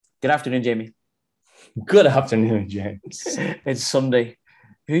Good afternoon, Jamie. Good afternoon, James. It's Sunday.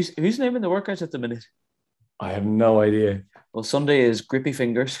 Who's naming the workouts at the minute? I have no idea. Well, Sunday is grippy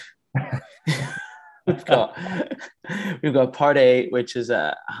fingers. We've got we've got part A, which is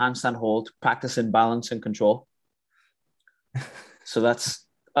a handstand hold, practicing balance and control. So that's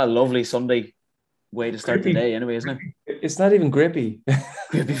a lovely Sunday way to start the Grippy. day, anyway, isn't it? It's not even grippy.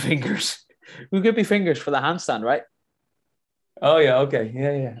 Grippy fingers. We grippy fingers for the handstand, right? Oh yeah, okay.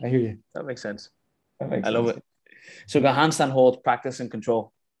 Yeah, yeah. I hear you. That makes sense. That makes I love sense. it. So we've got handstand hold, practice and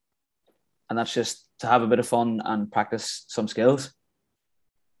control, and that's just to have a bit of fun and practice some skills.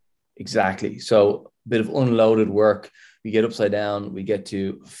 Exactly. So a bit of unloaded work. We get upside down, we get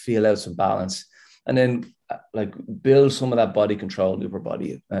to feel out some balance, and then like build some of that body control in the upper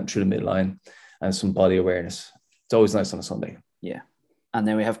body and through the midline and some body awareness. It's always nice on a Sunday. Yeah. And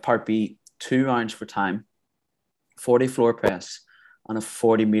then we have part B, 2 rounds for time, 40 floor press, and a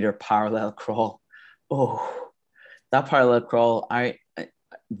 40-meter parallel crawl. Oh, that parallel crawl, I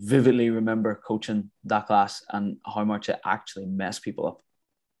vividly remember coaching that class and how much it actually messed people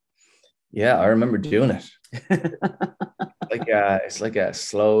Yeah, I remember doing it. up. It's like a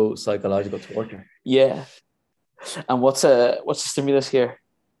slow psychological torture. Yeah. And what's the stimulus here?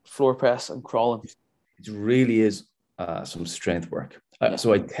 Floor press and crawling. It really is some strength work. Yeah.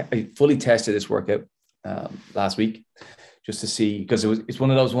 I fully tested this workout last week just to see, because it's one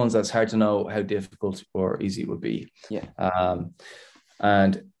of those ones that's hard to know how difficult or easy it would be. Yeah.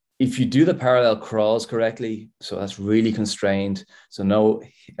 And if you do the parallel crawls correctly, so that's really constrained. So no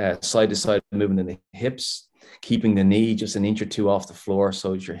side to side movement in the hips, keeping the knee just an inch or two off the floor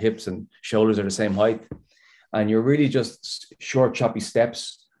so your hips and shoulders are the same height. And you're really just short, choppy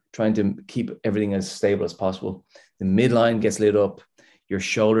steps, trying to keep everything as stable as possible. The midline gets lit up, your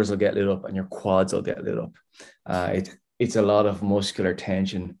shoulders will get lit up, and your quads will get lit up. It's a lot of muscular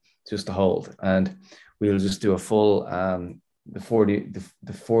tension just to hold. And we'll just do a full, the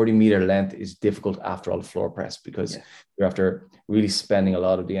 40-meter length is difficult after all the floor press because you're after really spending a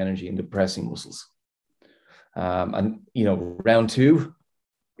lot of the energy in the pressing muscles. And, round two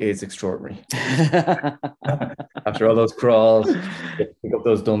is extraordinary. After all those crawls, pick up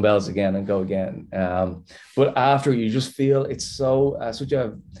those dumbbells again and go again. But after, you just feel it's so such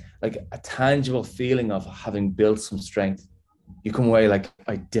a tangible feeling of having built some strength. You come away like,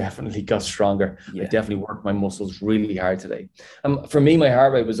 I definitely got stronger. Yeah. I definitely worked my muscles really hard today. For me, my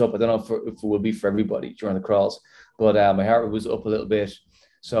heart rate was up. I don't know if it will be for everybody during the crawls, but my heart rate was up a little bit.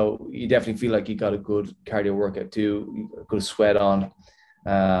 So you definitely feel like you got a good cardio workout too. You got a good sweat on.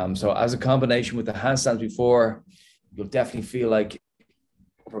 So as a combination with the handstands before, you'll definitely feel like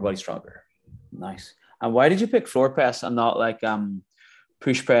upper body stronger. Nice. And why did you pick floor press and not like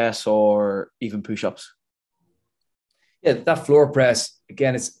push press or even push-ups? Yeah, that floor press,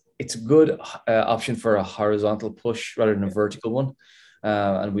 again, it's a good option for a horizontal push rather than a vertical one.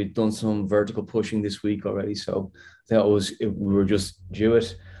 And we've done some vertical pushing this week already. So I think we were just due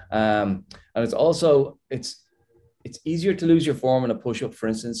it. And it's easier to lose your form in a push-up, for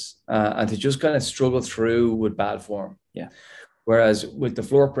instance, and to just kind of struggle through with bad form. Yeah. Whereas with the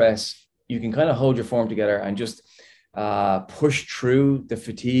floor press, you can kind of hold your form together and just push through the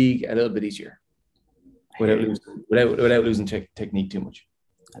fatigue a little bit easier without losing technique too much.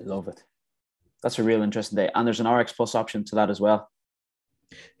 I love it. That's a real interesting day. And there's an RX Plus option to that as well.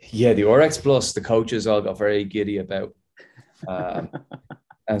 Yeah, the RX Plus, the coaches all got very giddy about.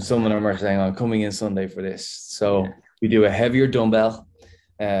 And some of them are saying, I'm coming in Sunday for this. So we do a heavier dumbbells,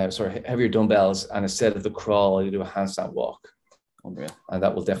 and instead of the crawl, you do a handstand walk. Unreal. And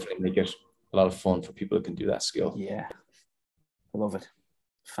that will definitely make it a lot of fun for people who can do that skill. Yeah. I love it.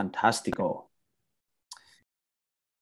 Fantastico.